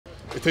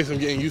it takes some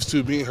getting used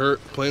to being hurt,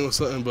 playing with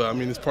something. But I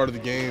mean, it's part of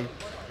the game.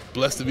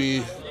 Blessed to be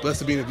in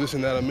the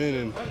position that I'm in,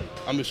 and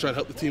I'm just trying to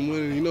help the team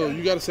win. And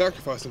you got to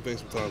sacrifice some things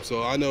sometimes.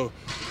 So I know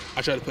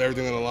I try to put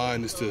everything on the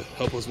line just to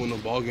help us win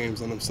them ball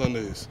games on them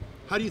Sundays.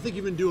 How do you think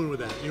you've been doing with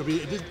that?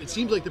 It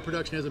seems like the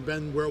production hasn't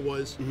been where it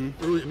was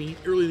early. I mean,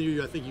 early in the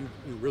year, I think you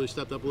really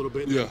stepped up a little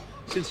bit. Yeah.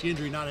 Since the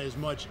injury, not as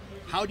much.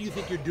 How do you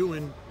think you're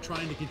doing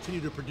trying to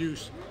continue to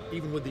produce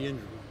even with the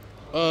injury?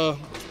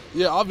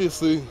 Yeah,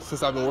 obviously,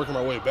 since I've been working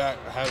my way back,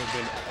 I haven't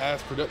been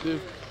as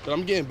productive. But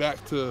I'm getting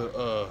back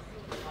to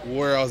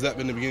where I was at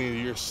in the beginning of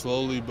the year,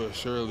 slowly but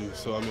surely.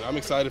 So, I mean, I'm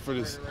excited for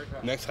this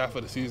next half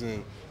of the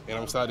season, and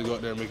I'm excited to go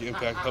out there and make an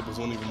impact, help us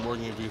win even more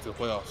games to get to the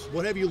playoffs.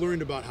 What have you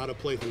learned about how to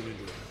play through an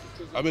injury?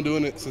 I've been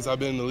doing it since I've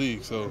been in the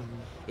league, so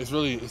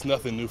it's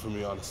nothing new for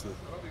me, honestly.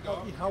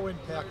 How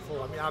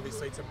impactful? I mean,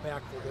 obviously it's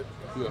impactful that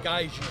the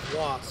guys you've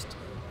lost,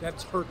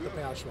 that's hurt the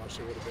pass rush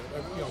a little bit,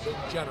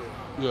 in general.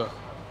 Yeah.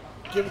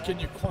 Can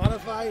you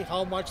quantify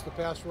how much the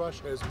pass rush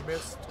has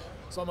missed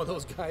some of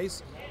those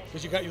guys?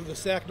 Because the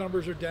sack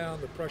numbers are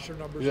down, the pressure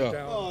numbers are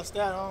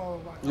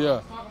down.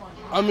 Yeah.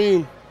 I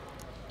mean,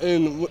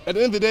 and at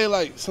the end of the day,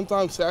 like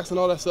sometimes sacks and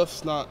all that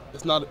stuff,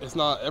 it's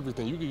not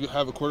everything. You could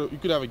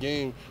have a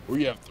game where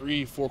you have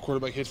 3-4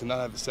 quarterback hits and not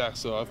have a sack.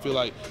 So I feel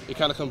like it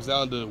kind of comes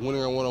down to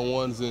winning on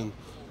one-on-ones and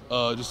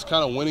just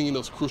kind of winning in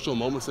those crucial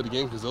moments of the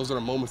game, because those are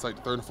the moments like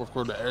the third and fourth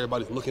quarter that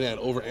everybody's looking at and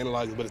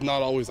over-analyzing. But it's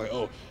not always like,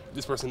 oh,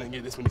 this person didn't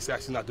get this many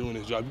sacks, he's not doing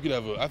his job. You could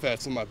have I've had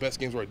some of my best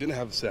games where I didn't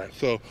have a sack.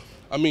 So,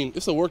 I mean,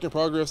 it's a work in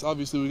progress.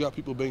 Obviously, we got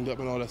people banged up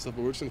and all that stuff,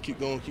 but we're just going to keep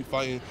going, keep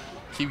fighting,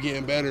 keep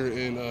getting better,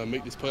 and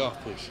make this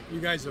playoff push. You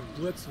guys have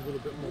blitzed a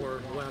little bit more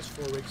in the last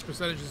 4 weeks.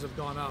 Percentages have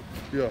gone up.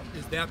 Yeah.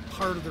 Is that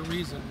part of the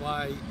reason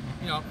why,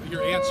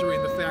 you're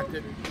answering the fact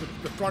that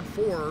the front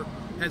four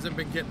hasn't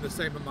been getting the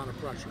same amount of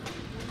pressure?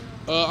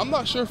 I'm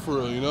not sure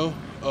for real,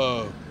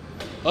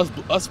 us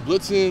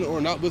blitzing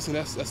or not blitzing,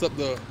 that's up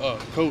to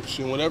coach,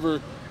 and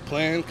whatever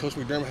plan Coach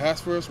McDermott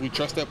has for us, we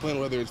trust that plan,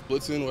 whether it's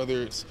blitzing,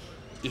 whether it's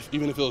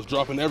even if it was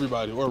dropping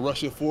everybody or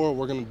rushing forward,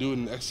 we're going to do it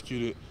and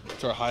execute it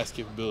to our highest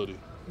capability.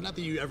 Not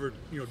that you ever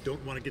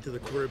don't want to get to the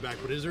quarterback,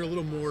 but is there a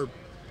little more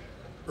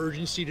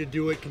urgency to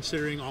do it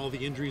considering all the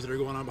injuries that are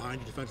going on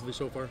behind you defensively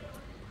so far?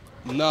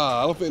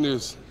 Nah, I don't think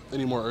there's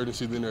any more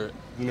urgency than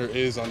there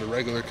is on the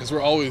regular, because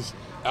we're always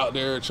out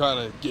there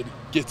trying to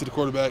get to the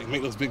quarterback and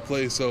make those big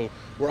plays. So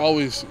we're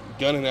always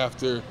gunning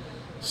after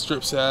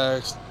strip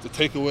sacks, the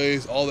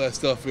takeaways, all that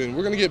stuff, and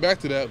we're gonna get back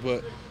to that.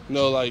 But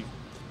like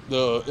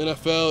the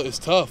NFL is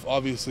tough,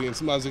 obviously, and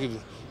sometimes it can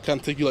kind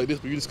of take you like this,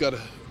 but you just gotta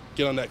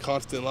get on that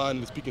constant line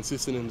and just be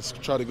consistent and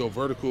just try to go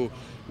vertical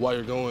while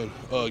you're going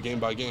game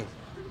by game.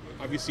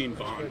 Have you seen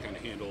Vaughn kind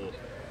of handle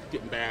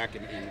getting back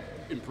and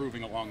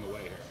improving along the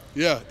way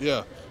here?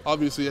 Yeah.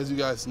 Obviously, as you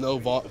guys know,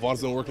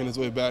 Vaughn's been working his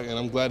way back, and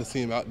I'm glad to see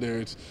him out there.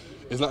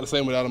 It's not the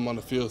same without him on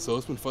the field, so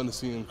it's been fun to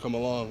see him come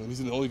along, and he's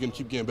only going to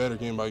keep getting better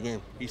game by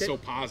game. He's so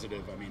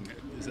positive. I mean,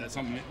 is that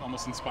something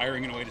almost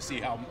inspiring in a way to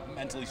see how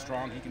mentally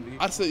strong he can be?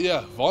 I'd say,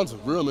 yeah, Vaughn's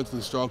real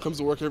mentally strong. Comes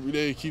to work every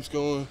day, he keeps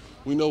going.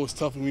 We know it's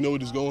tough, and we know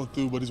what he's going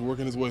through, but he's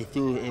working his way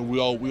through, and we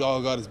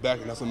all got his back,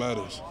 and that's what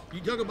matters.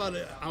 You talk about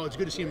how it's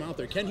good to see him out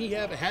there.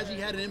 Has he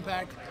had an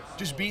impact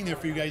just being there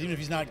for you guys, even if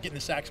he's not getting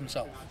the sacks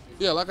himself?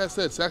 Yeah, like I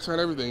said, sacks aren't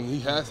everything.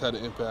 He has had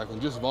an impact,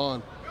 and just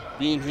Vaughn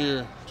being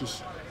here,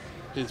 just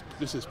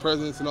his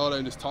presence and all that,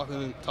 and just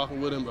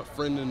talking with him, a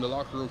friend in the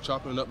locker room,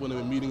 chopping it up with him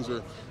in meetings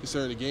or just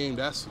during the game.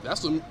 That's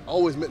what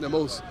always meant the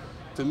most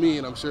to me,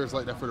 and I'm sure it's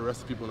like that for the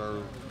rest of the people in our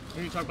room.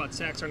 When you talk about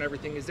sacks aren't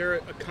everything, is there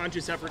a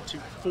conscious effort to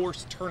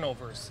force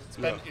turnovers?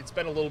 It's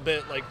been a little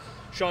bit like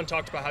Sean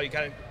talked about how you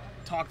kind of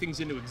talk things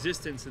into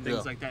existence and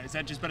things like that. Has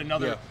that just been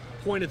another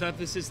point of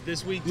emphasis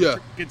this week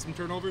to get some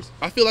turnovers?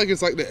 I feel like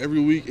it's like that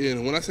every week,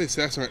 and when I say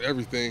sacks aren't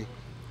everything,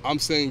 I'm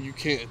saying you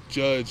can't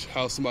judge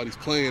how somebody's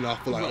playing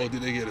off of like, oh,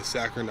 did they get a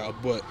sack or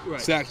not? But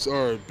sacks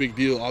are a big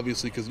deal,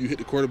 obviously, because you hit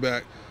the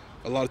quarterback.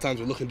 A lot of times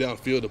we're looking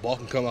downfield, the ball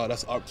can come out.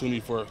 That's an opportunity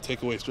for a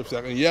takeaway strip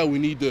sack. And yeah, we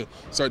need to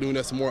start doing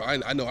that some more.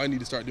 I know I need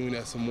to start doing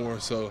that some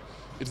more. So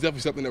it's definitely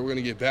something that we're going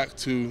to get back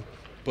to.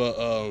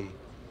 But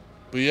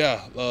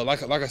yeah,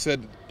 like I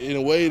said, in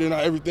a way they're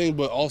not everything,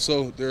 but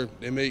also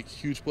they make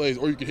huge plays.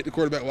 Or you can hit the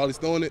quarterback while he's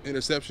throwing it,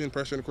 interception,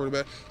 pressure on the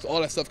quarterback. So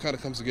all that stuff kind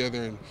of comes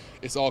together, and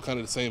it's all kind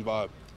of the same vibe.